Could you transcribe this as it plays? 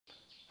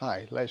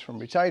Hi, Les from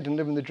Retired and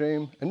Living the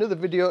Dream. Another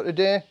video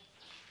today,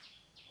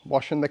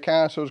 washing the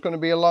car, so it's going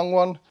to be a long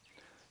one.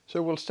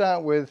 So we'll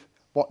start with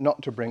what not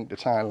to bring to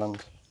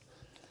Thailand.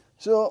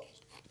 So,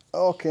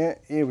 okay,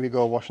 here we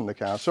go, washing the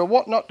car. So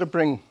what not to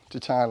bring to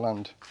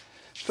Thailand?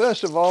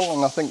 First of all,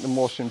 and I think the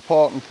most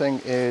important thing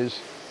is,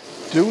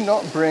 do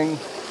not bring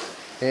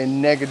a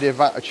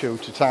negative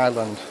attitude to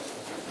Thailand.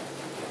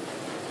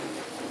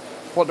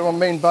 What do I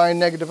mean by a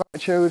negative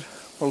attitude?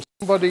 Well,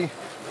 somebody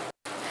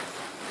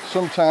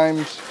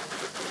sometimes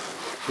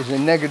is a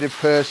negative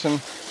person,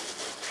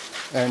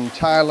 and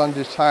Thailand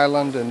is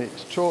Thailand and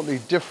it's totally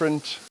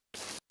different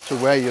to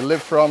where you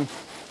live from,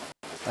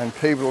 and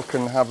people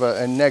can have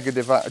a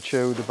negative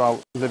attitude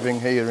about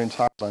living here in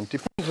Thailand.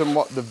 Depends on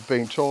what they've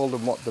been told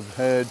and what they've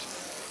heard.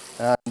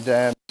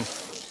 And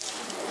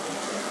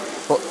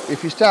but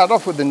if you start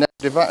off with a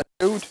negative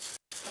attitude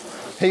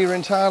here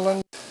in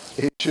Thailand,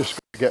 it's just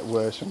going to get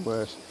worse and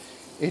worse.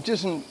 It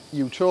isn't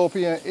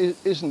utopia, it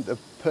isn't the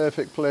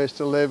perfect place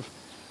to live,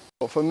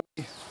 but for me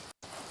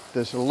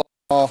there's a lot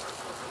more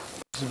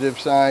positive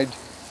side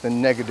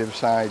than negative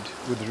side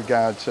with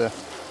regard to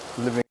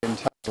living in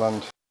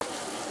Thailand.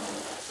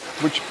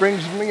 Which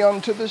brings me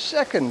on to the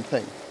second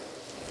thing,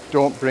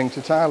 don't bring to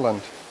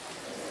Thailand.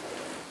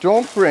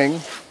 Don't bring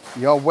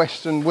your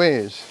Western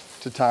ways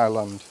to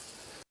Thailand.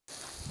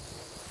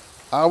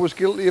 I was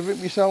guilty of it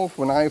myself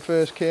when I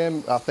first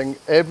came. I think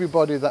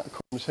everybody that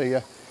comes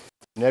here,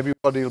 and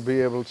everybody will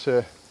be able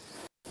to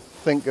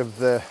think of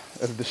the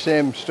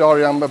same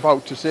story I'm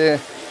about to say,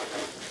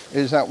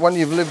 is that when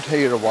you've lived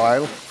here a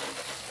while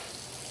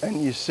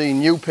and you see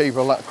new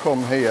people that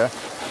come here,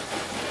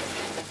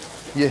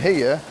 you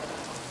hear,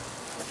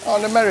 oh,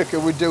 in America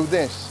we do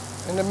this,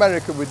 in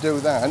America we do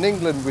that, in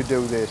England we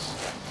do this,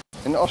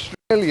 in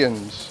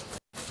Australians,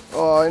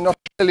 oh, in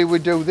Australia we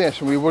do this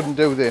and we wouldn't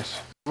do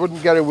this, we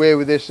wouldn't get away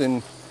with this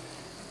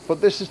but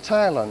this is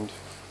Thailand.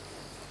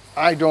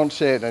 I don't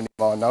say it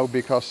anymore now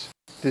because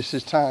this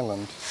is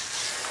Thailand.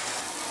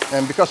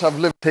 And because I've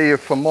lived here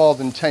for more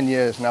than 10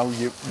 years now,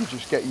 you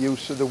just get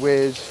used to the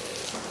ways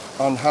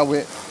on how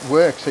it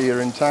works here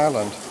in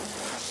Thailand.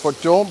 But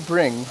don't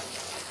bring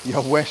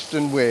your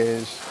Western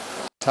ways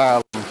to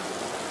Thailand.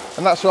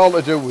 And that's all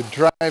to do with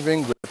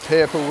driving, with the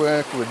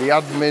paperwork, with the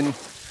admin.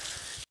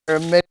 There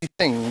are many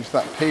things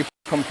that people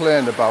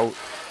complain about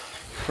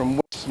from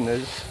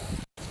Westerners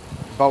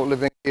about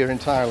living here in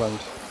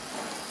Thailand.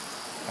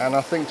 And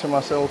I think to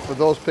myself, for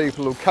those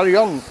people who carry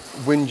on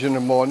whinging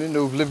and moaning,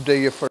 who've lived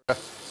here for a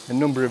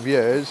number of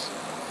years,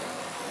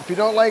 if you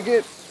don't like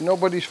it,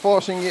 nobody's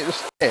forcing you to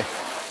stay.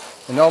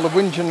 And all the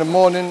whinging and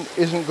moaning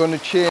isn't going to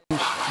change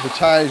the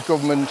Thai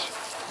government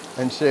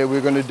and say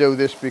we're going to do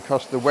this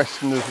because the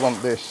Westerners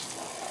want this.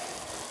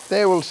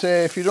 They will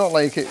say, if you don't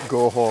like it,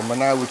 go home.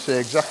 And I would say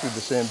exactly the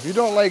same. If you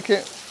don't like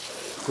it,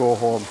 go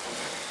home.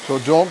 So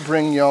don't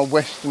bring your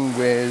Western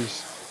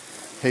ways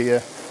here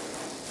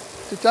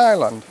to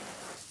Thailand.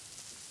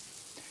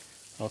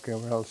 Okay,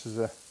 what else is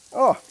there?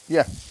 Oh,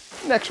 yeah,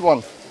 next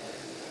one.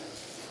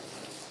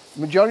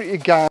 Majority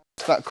of guys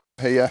that come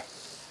here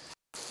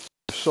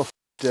suffered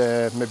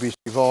maybe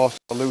divorce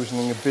or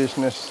losing a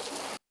business,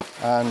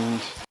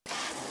 and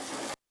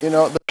you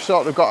know, they've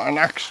sort of got an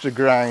axe to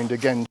grind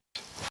against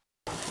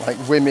like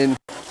women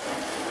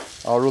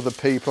or other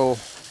people.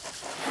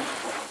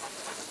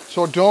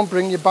 So don't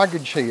bring your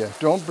baggage here,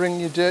 don't bring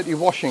your dirty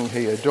washing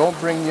here, don't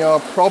bring your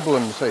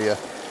problems here.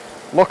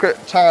 Look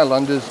at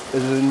Thailand as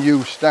a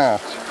new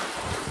start.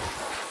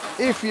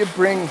 If you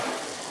bring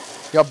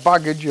your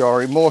baggage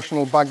or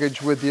emotional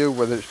baggage with you,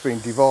 whether it's been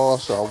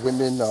divorce or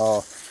women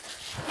or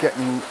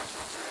getting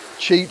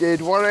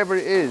cheated, whatever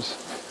it is,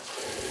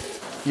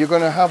 you're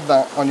going to have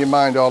that on your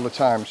mind all the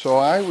time. So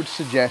I would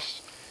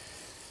suggest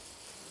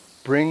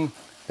bring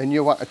a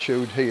new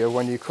attitude here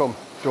when you come.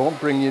 Don't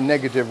bring your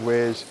negative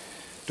ways.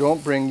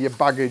 Don't bring your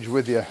baggage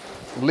with you.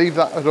 Leave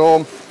that at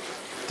home.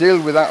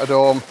 Deal with that at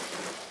home.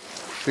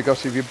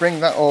 Because if you bring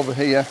that over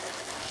here,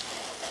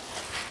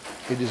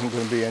 it isn't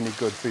going to be any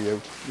good for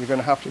you. You're going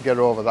to have to get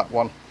over that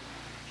one.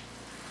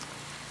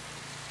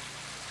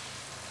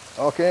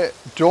 Okay,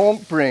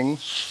 don't bring,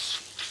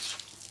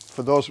 this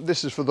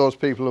is for those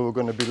people who are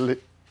going to be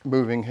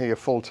moving here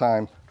full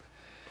time.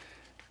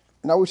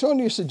 Now it's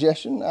only a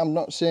suggestion, I'm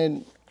not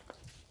saying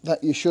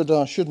that you should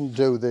or shouldn't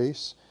do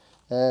this.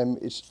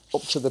 It's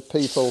up to the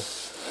people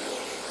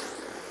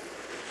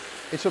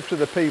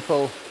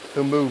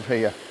who move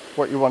here,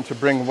 what you want to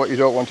bring and what you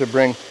don't want to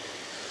bring.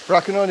 But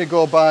I can only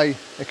go by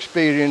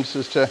experience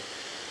as to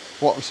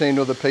what I've seen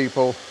other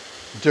people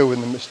do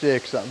and the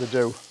mistakes that they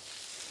do.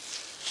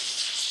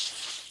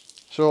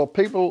 So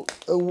people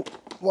who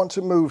want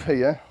to move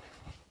here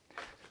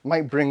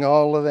might bring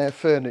all of their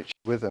furniture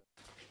with them.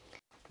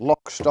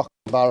 Lock, stock,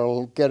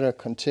 barrel, get a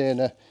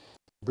container,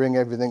 bring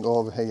everything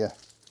over here.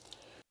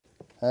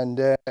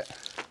 And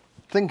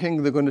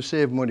thinking they're going to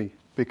save money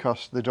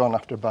because they don't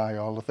have to buy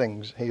all the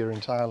things here in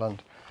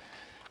Thailand.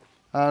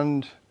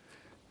 And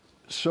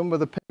some of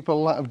the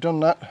people that have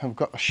done that have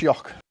got a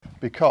shock,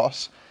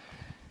 because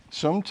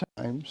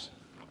sometimes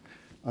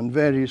on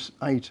various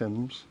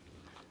items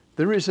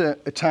There is a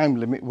time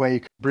limit where you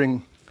can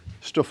bring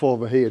stuff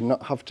over here and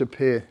not have to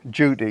pay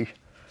duty,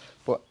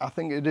 but I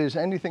think it is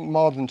anything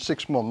more than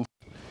 6 months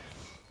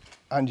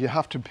and you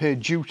have to pay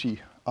duty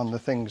on the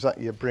things that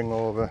you bring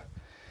over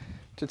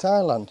to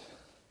Thailand.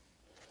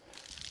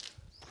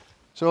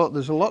 So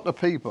there's a lot of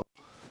people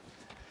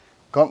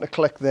gone to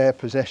collect their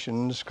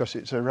possessions because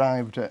it's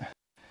arrived at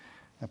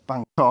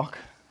Bangkok,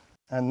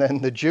 and then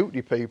the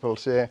duty people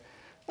say,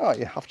 oh,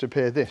 you have to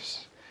pay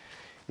this,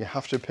 you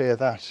have to pay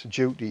that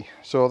duty.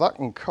 So that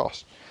can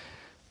cost,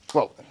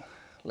 well,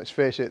 let's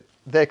face it,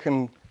 they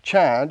can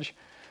charge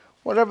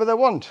whatever they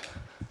want,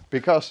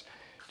 because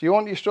do you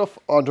want your stuff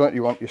or don't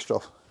you want your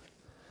stuff?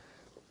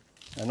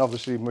 And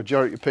obviously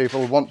majority of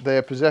people want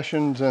their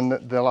possessions, and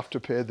they'll have to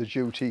pay the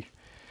duty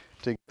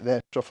to get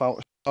their stuff out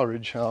of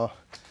storage or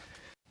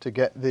to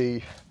get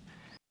the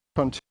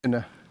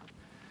container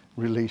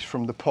released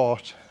from the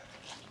port.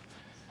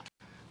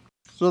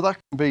 So that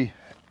can be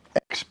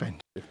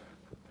expensive.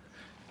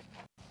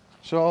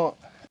 So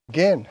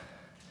again,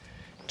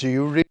 do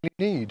you really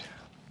need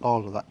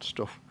all of that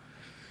stuff?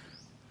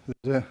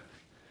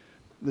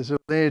 There's a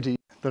lady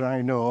that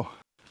I know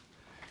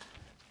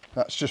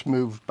that's just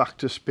moved back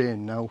to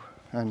Spain now,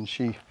 and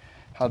she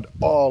had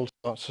all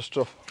sorts of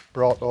stuff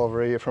brought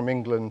over here from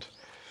England.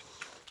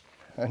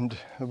 And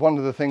one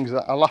of the things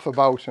that I laugh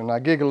about and I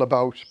giggle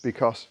about,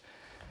 because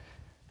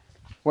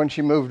when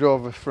she moved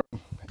over from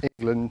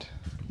England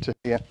to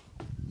here,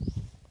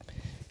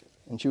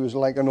 and she was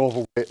like an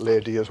overweight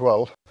lady as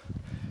well,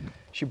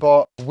 she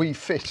bought a Wii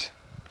Fit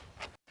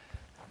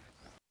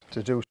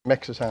to do some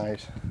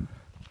exercise.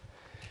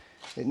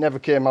 It never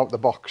came out the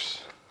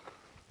box,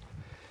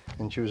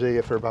 and she was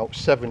here for about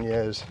 7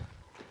 years,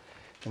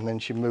 and then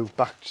she moved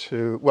back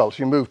to, well,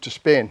 she moved to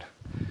Spain,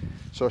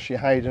 so she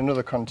hired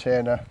another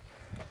container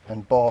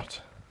and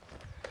bought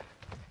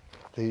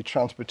the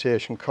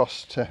transportation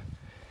costs to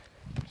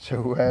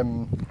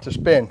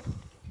Spain.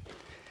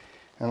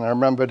 And I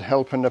remembered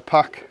helping her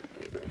pack,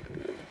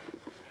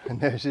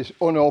 and there's this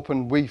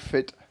unopened Wii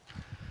Fit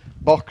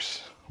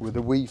box with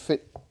a Wii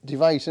Fit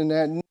device in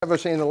there. Never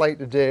seen the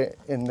light of day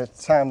in the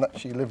time that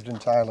she lived in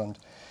Thailand.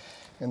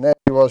 And there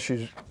she was,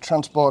 she's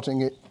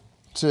transporting it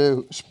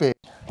to Spain.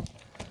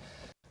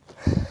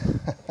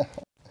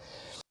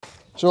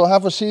 So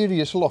have a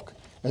serious look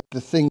at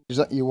the things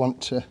that you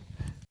want to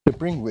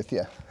bring with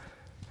you,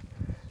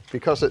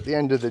 because at the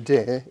end of the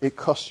day it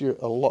costs you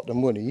a lot of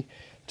money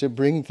to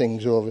bring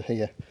things over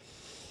here.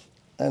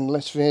 And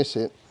let's face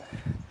it,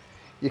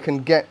 you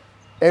can get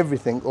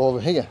everything over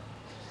here.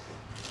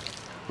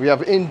 We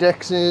have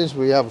indexes,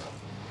 we have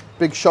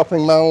big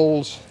shopping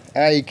malls,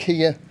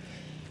 IKEA,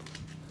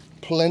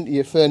 plenty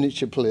of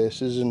furniture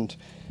places, and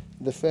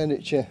the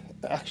furniture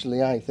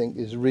actually I think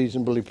is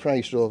reasonably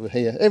priced over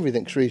here.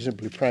 Everything's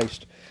reasonably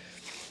priced.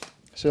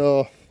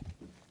 So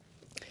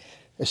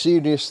a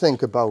serious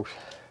think about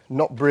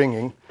not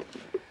bringing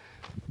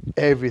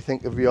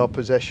everything of your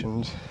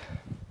possessions.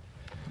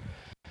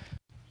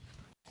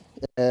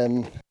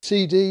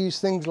 CDs,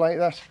 things like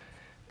that,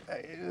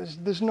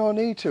 there's no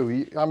need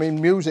to. I mean,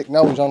 music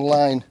now is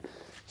online,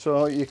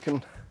 so you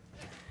can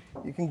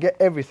get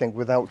everything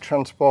without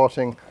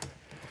transporting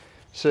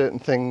certain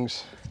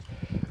things.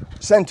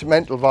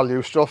 Sentimental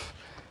value stuff,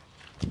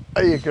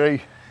 I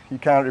agree, you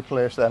can't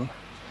replace them.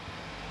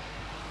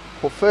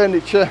 But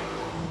furniture,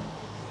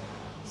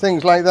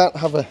 things like that,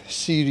 have a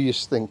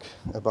serious think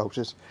about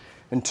it.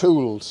 And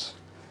tools.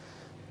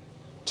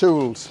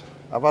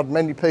 I've had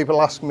many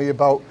people ask me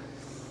about,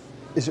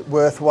 is it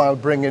worthwhile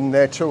bringing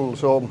their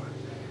tools home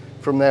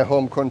from their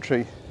home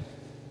country?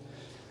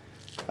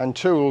 And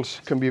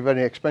tools can be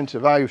very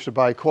expensive. I used to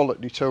buy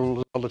quality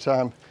tools all the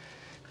time.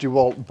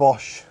 DeWalt,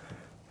 Bosch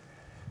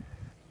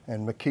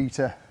and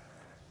Makita.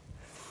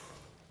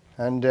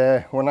 And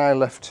when I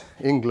left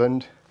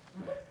England,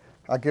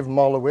 I give them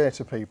all away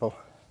to people,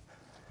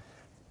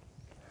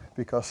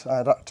 because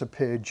I'd had to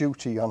pay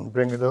duty on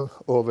bringing it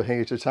over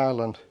here to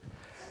Thailand.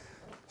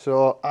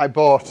 So I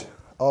bought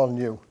all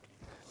new.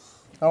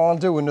 Now I'll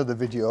do another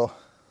video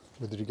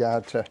with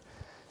regard to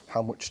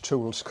how much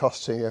tools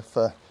cost here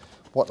for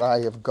what I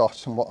have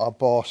got and what I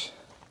bought.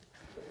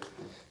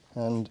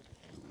 And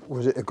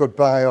was it a good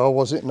buy or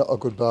was it not a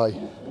good buy?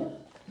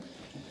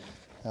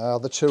 Are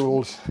the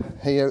tools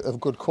here of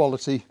good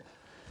quality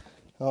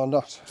or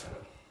not?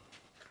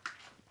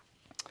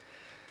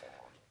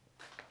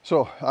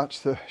 So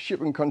that's the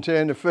shipping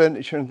container,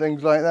 furniture and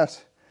things like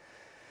that.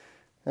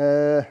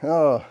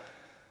 Oh,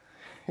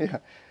 yeah.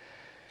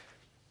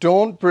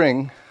 Don't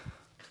bring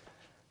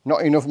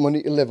not enough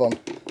money to live on.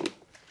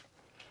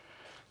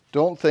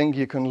 Don't think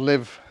you can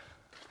live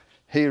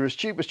here as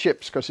cheap as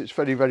chips, because it's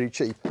very, very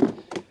cheap.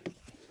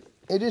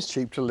 It is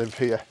cheap to live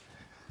here,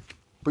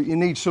 but you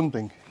need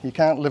something. You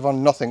can't live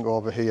on nothing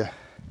over here.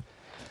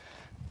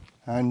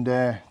 And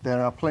there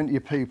are plenty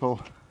of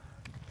people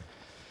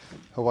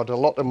who had a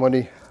lot of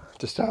money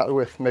to start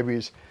with, maybe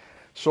he's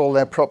sold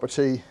their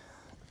property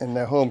in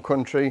their home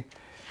country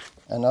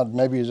and had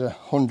maybe a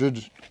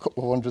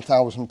couple of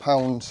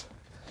 £100,000,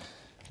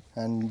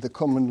 and they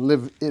come and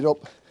live it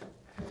up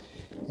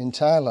in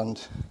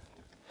Thailand,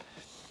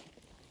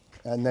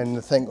 and then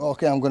they think,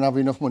 okay, I'm going to have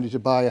enough money to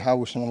buy a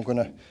house, and I'm going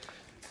to,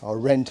 or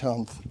rent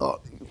on, or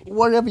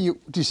whatever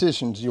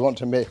decisions you want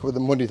to make with the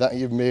money that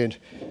you've made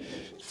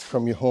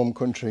from your home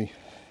country.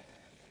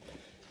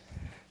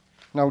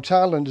 Now,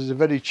 Thailand is a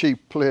very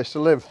cheap place to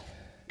live,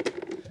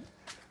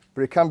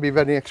 but it can be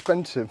very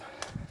expensive.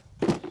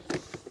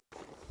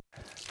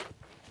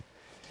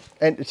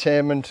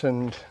 Entertainment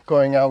and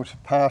going out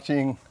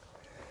partying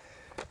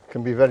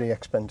can be very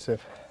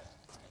expensive.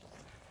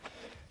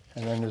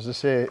 And then, as I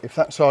say, if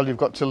that's all you've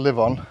got to live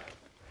on,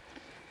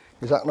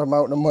 is that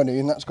amount of money,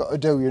 and that's got to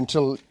do you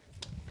until,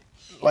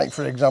 like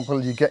for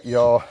example, you get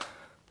your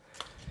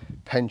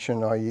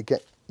pension or you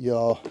get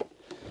your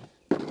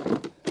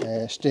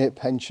state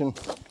pension.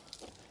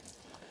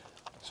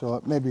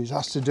 So maybe it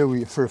has to do with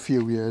you for a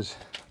few years.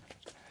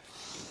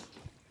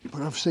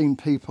 But I've seen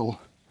people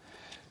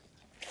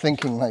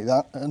thinking like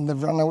that and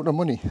they've run out of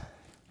money.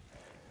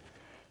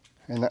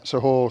 And that's a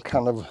whole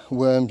can of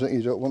worms that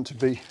you don't want to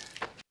be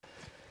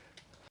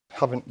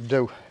having to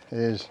do,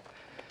 is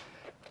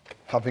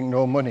having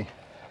no money.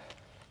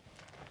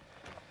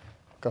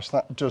 Because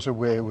that does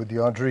away with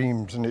your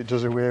dreams and it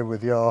does away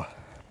with your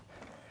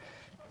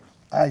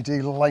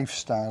ideal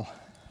lifestyle.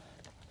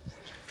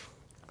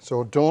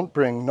 So don't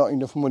bring not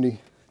enough money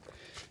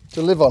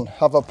to live on.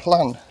 Have a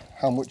plan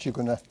how much you're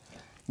going to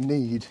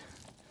need.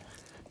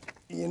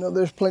 You know,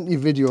 there's plenty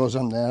of videos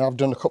on there. I've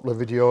done a couple of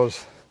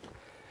videos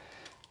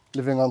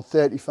living on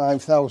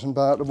 35,000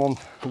 baht a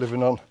month,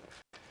 living on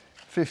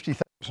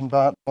 50,000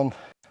 baht a month.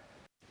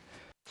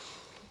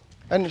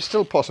 And it's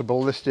still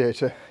possible this day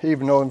to,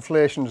 even though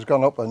inflation has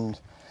gone up, and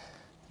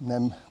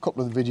then a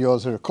couple of the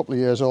videos are a couple of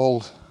years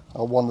old,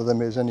 or one of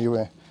them is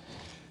anyway,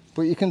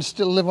 but you can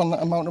still live on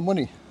that amount of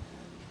money.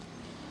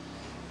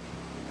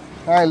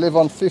 I live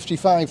on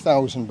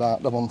 55,000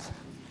 baht a month.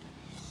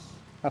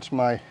 That's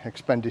my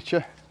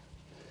expenditure.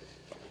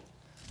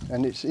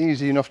 And it's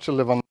easy enough to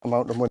live on that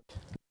amount of money.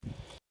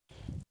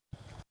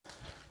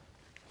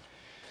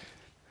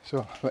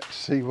 So let's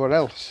see what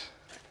else.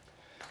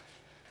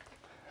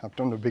 I've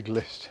done a big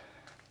list.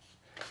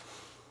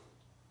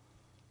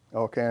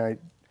 Okay,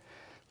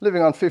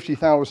 living on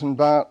 50,000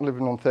 baht,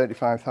 living on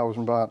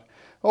 35,000 baht.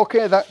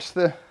 Okay, that's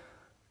the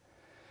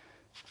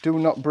do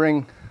not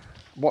bring,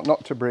 what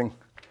not to bring.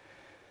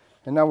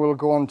 And now we'll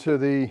go on to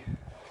the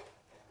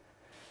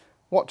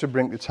what to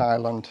bring to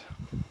Thailand.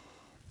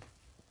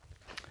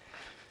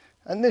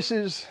 And this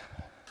is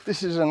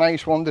a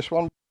nice one, this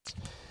one.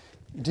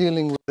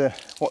 Dealing with the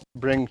what to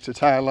bring to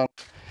Thailand.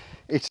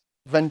 It's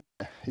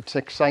adventure, it's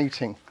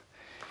exciting,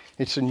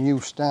 it's a new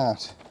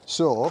start.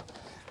 So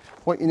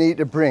what you need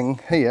to bring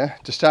here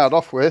to start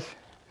off with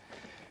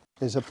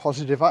is a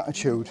positive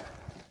attitude.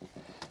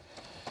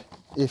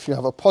 If you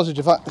have a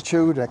positive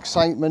attitude,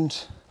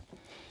 excitement,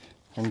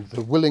 and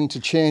they're willing to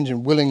change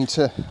and willing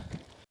to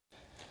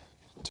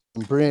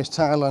embrace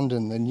Thailand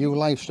and the new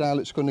lifestyle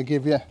it's going to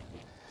give you,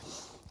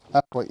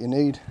 that's what you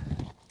need,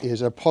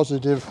 is a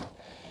positive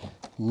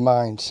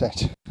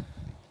mindset.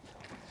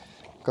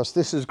 Because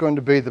this is going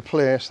to be the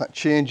place that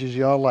changes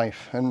your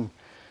life, and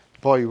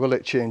boy will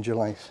it change your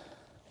life.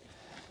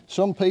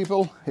 Some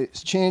people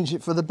it's changed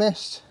it for the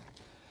best,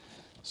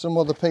 some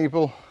other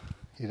people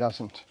it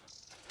hasn't.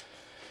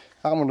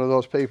 I'm one of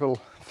those people.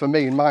 For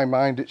me, in my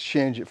mind, it's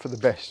changed it for the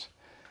best.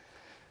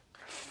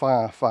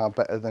 Far, far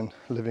better than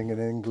living in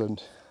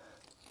England.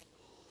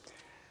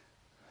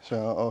 So,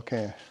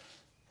 okay.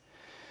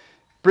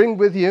 Bring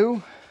with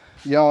you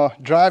your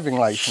driving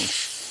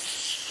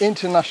license,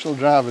 international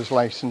driver's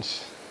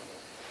license.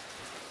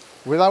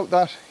 Without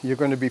that, you're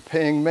going to be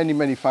paying many,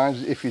 many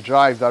fines. If you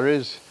drive, there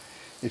is.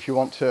 If you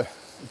want to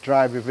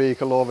drive your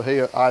vehicle over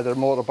here, either a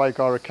motorbike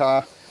or a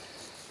car,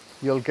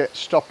 you'll get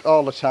stopped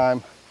all the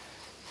time.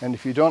 And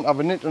if you don't have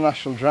an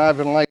international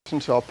driving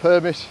license or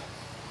permit,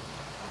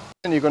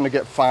 then you're going to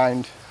get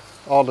fined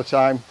all the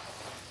time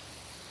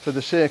for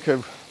the sake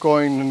of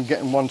going and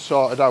getting one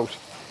sorted out.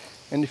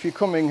 And if you're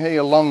coming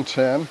here long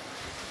term,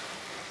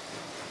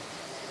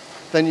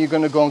 then you're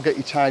going to go and get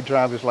your Thai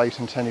driver's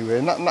license anyway,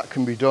 and that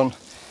can be done.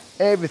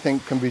 Everything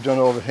can be done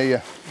over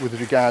here with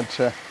regard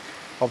to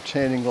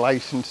obtaining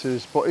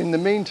licenses, but in the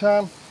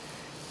meantime,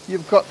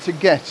 you've got to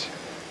get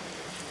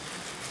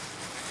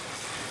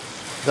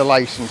the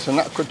license, and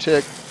that could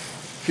take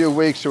a few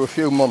weeks to a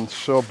few months.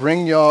 So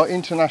bring your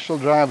international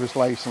driver's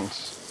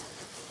license.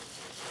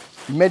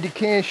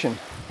 Medication.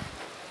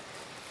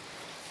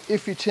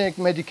 If you take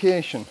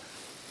medication,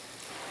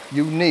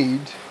 you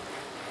need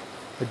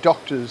a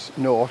doctor's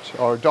note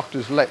or a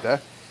doctor's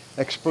letter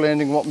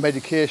explaining what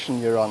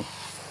medication you're on,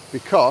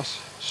 because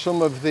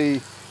some of the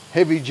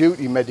heavy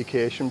duty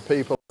medication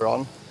people are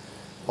on,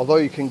 although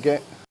you can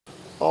get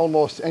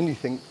almost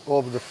anything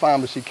over the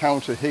pharmacy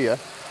counter here,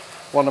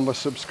 one of my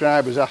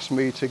subscribers asked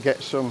me to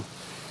get some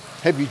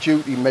heavy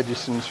duty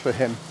medicines for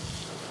him,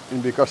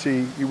 and because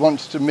he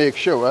wants to make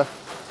sure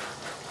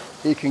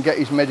he can get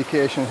his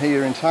medication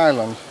here in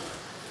Thailand.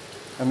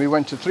 And we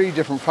went to 3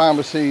 different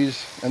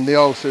pharmacies and they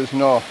all says,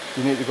 no,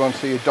 you need to go and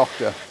see a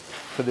doctor.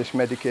 for this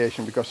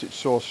medication because it's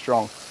so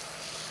strong.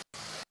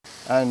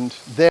 And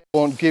they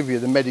won't give you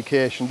the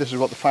medication. This is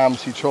what the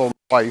pharmacy told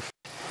my wife.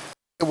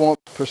 They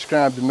won't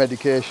prescribe the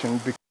medication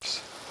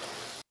because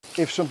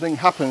if something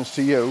happens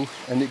to you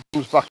and it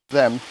comes back to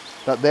them,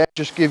 that they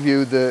just give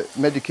you the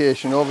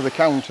medication over the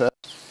counter,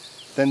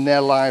 then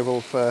they're liable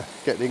for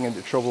getting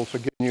into trouble for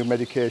giving you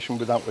medication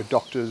without a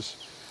doctor's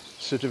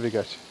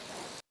certificate.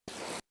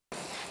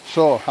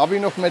 So have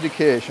enough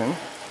medication,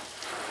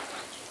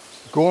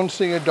 go and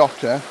see a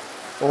doctor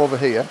over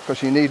here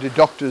because you need a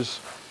doctor's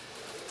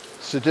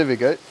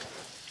certificate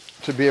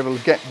to be able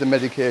to get the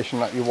medication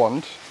that you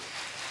want.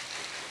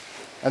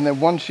 And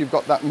then once you've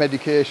got that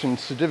medication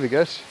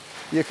certificate,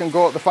 you can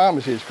go to the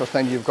pharmacies because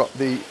then you've got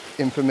the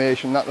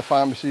information that the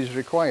pharmacies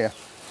require.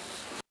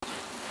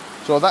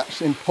 So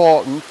that's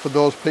important for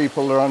those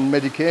people that are on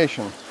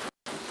medication.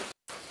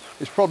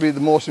 It's probably the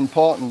most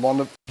important one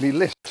of my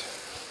list.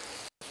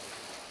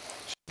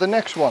 So the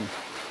next one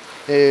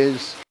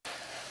is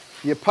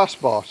your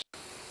passport.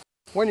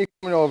 When you're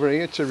coming over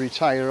here to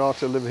retire or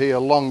to live here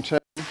long term,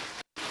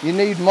 you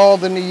need more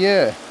than a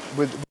year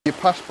with your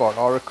passport,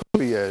 or a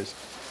couple of years.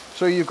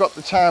 So you've got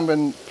the time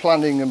and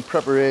planning and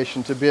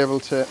preparation to be able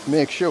to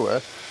make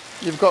sure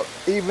you've got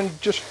even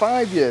just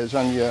 5 years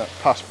on your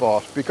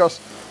passport, because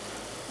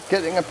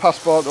getting a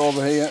passport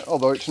over here,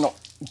 although it's not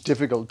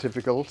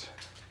difficult,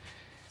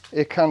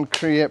 it can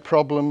create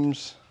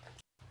problems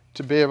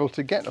to be able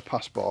to get a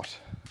passport.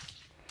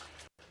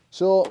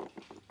 So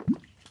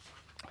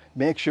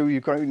make sure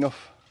you've got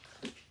enough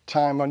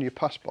time on your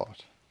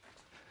passport.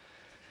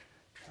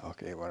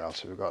 Okay, what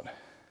else have we got?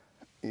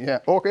 Yeah,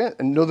 okay,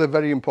 another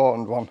very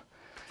important one.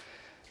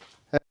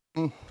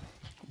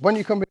 When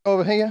you're coming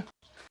over here,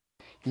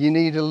 you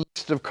need a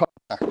list of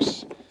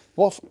contacts.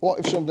 What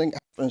if something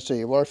happens to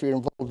you? What if you're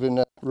involved in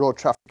a road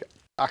traffic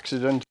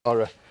accident,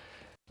 or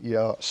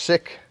you're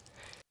sick,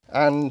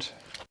 and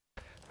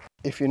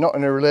if you're not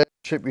in a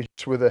relationship, you're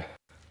just with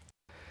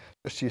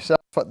just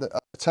yourself at the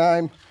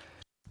time,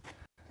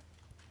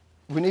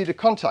 we need a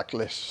contact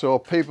list so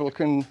people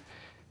can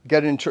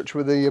get in touch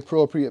with the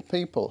appropriate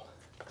people.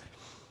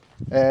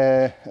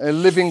 A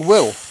living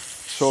will.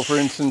 So for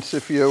instance,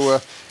 if you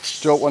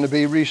don't want to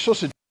be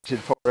resuscitated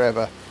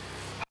forever,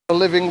 have a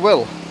living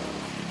will.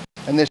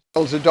 And this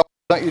tells the doctor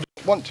that you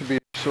don't want to be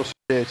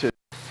resuscitated.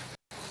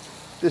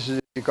 This is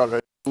if you've got an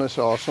illness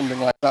or something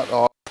like that,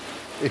 or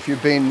if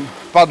you've been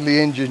badly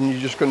injured and you're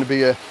just going to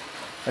be a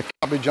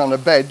cabbage on a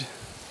bed.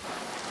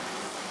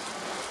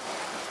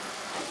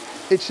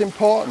 It's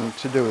important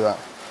to do that.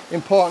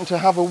 Important to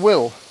have a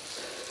will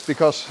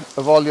because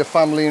of all your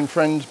family and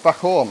friends back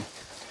home.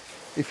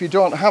 If you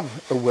don't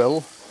have a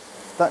will,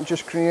 that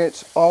just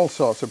creates all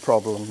sorts of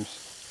problems.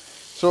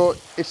 So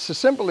it's a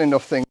simple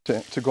enough thing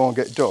to go and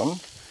get done.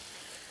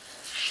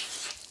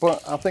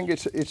 But I think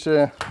it's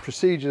a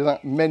procedure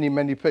that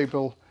many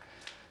people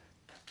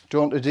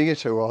don't adhere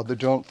to, or they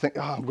don't think,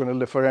 oh, I'm going to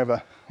live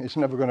forever. It's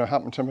never going to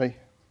happen to me.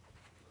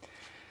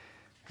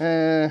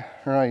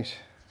 Right.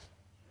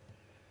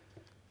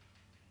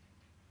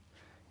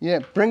 Yeah,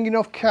 bring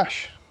enough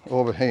cash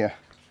over here.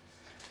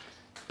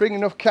 Bring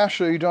enough cash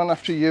so you don't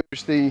have to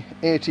use the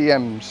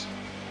ATMs.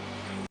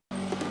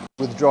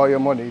 Withdraw your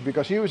money,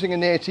 because using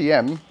an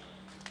ATM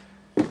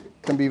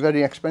can be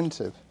very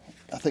expensive.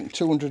 I think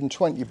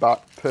 220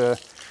 baht per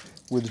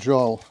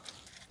withdrawal.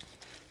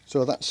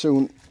 So that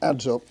soon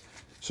adds up.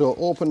 So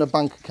open a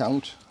bank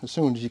account as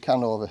soon as you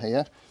can over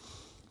here.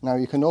 Now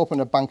you can open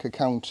a bank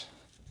account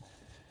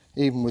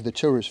even with a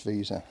tourist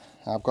visa.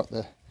 I've got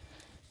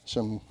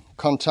some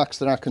contacts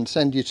that I can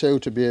send you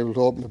to be able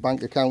to open a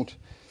bank account.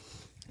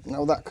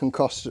 Now that can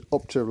cost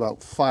up to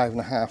about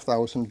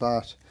 5,500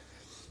 baht,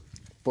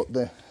 but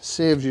the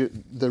saves you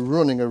the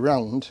running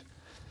around.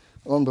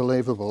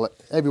 Unbelievable.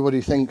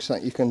 Everybody thinks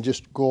that you can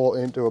just go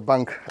into a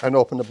bank and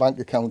open a bank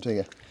account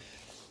here.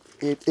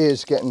 It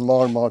is getting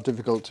more and more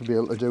difficult to be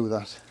able to do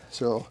that.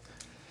 So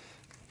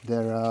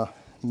there are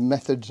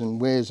methods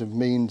and ways of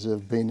means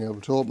of being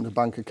able to open a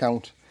bank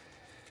account,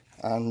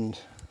 and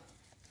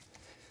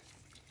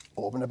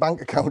open a bank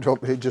account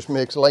up, it just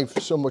makes life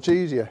so much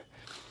easier.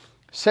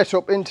 Set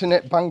up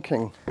internet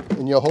banking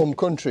in your home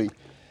country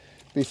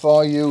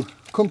before you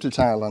come to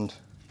Thailand.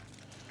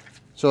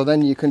 So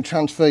then you can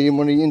transfer your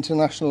money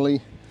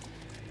internationally,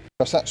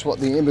 because that's what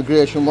the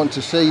immigration want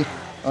to see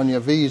on your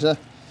visa,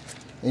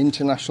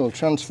 international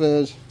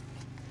transfers.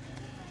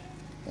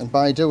 And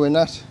by doing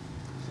that,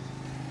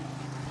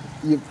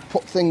 you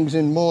put things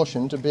in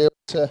motion to be able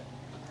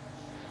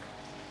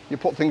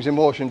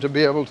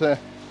to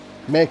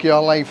make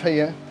your life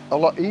here a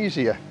lot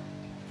easier.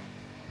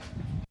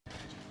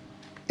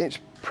 It's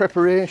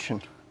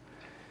preparation.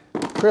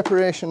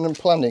 Preparation and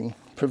planning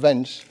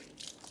prevents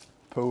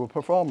poor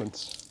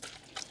performance.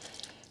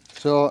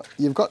 So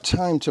you've got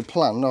time to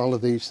plan all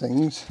of these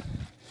things,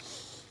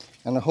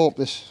 and I hope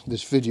this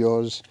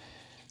video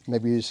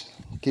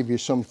give you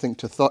something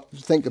to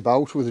think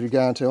about with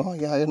regard to, oh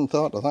yeah, I hadn't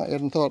thought of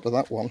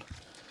that one.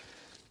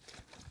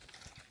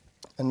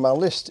 And my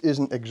list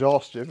isn't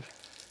exhaustive,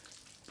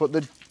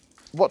 but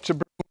what to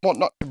bring what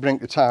not to bring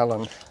to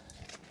Thailand.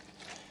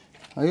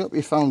 I hope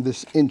you found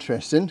this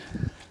interesting,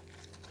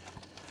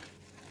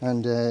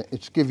 and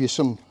it's give you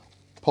some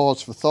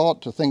pause for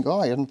thought to think, oh,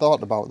 I hadn't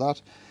thought about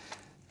that.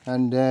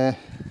 And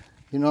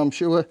you know, I'm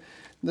sure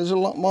there's a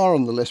lot more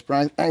on the list,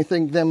 but I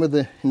think them are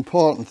the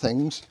important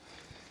things,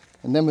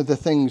 and them are the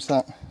things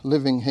that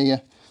living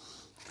here,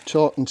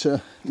 talking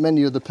to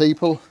many other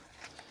people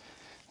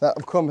that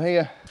have come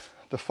here,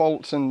 the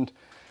faults and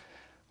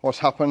what's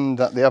happened,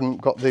 that they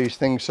haven't got these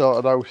things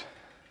sorted out,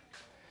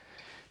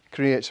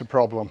 creates a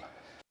problem.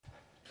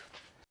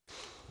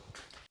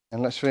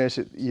 And let's face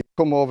it, you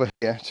come over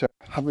here to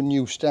have a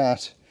new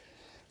start,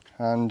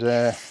 and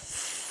the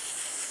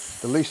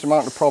least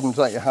amount of problems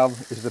that you have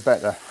is the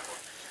better.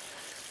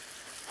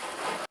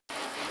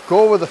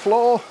 Go with the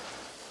flow,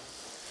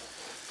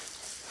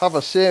 have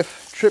a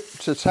safe trip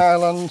to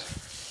Thailand,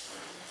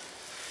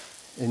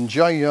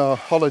 enjoy your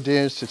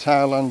holidays to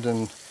Thailand,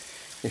 and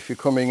if you're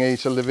coming here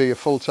to live here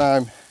full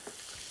time,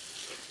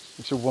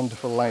 it's a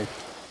wonderful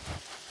life.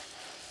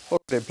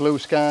 Look at it, blue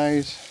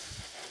skies.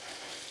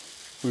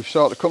 We've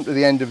sort of come to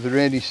the end of the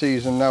rainy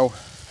season now,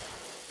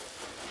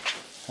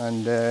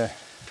 and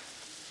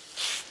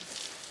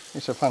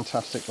it's a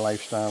fantastic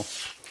lifestyle.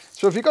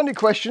 So if you've got any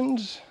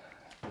questions,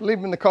 leave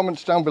them in the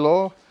comments down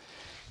below.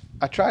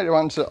 I try to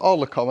answer all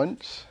the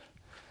comments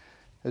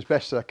as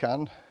best I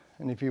can,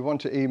 and if you want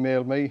to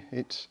email me,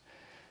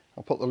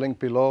 I'll put the link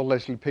below,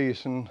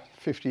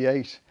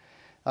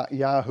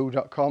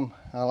 lesliepearson58@yahoo.com.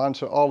 I'll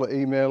answer all the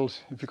emails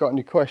if you've got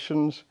any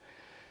questions.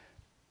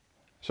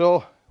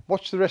 So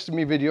watch the rest of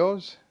my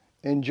videos,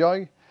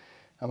 enjoy.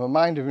 I'm a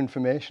mind of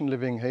information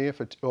living here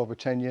for over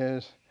 10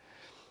 years.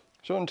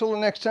 So until the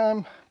next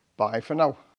time, bye for now.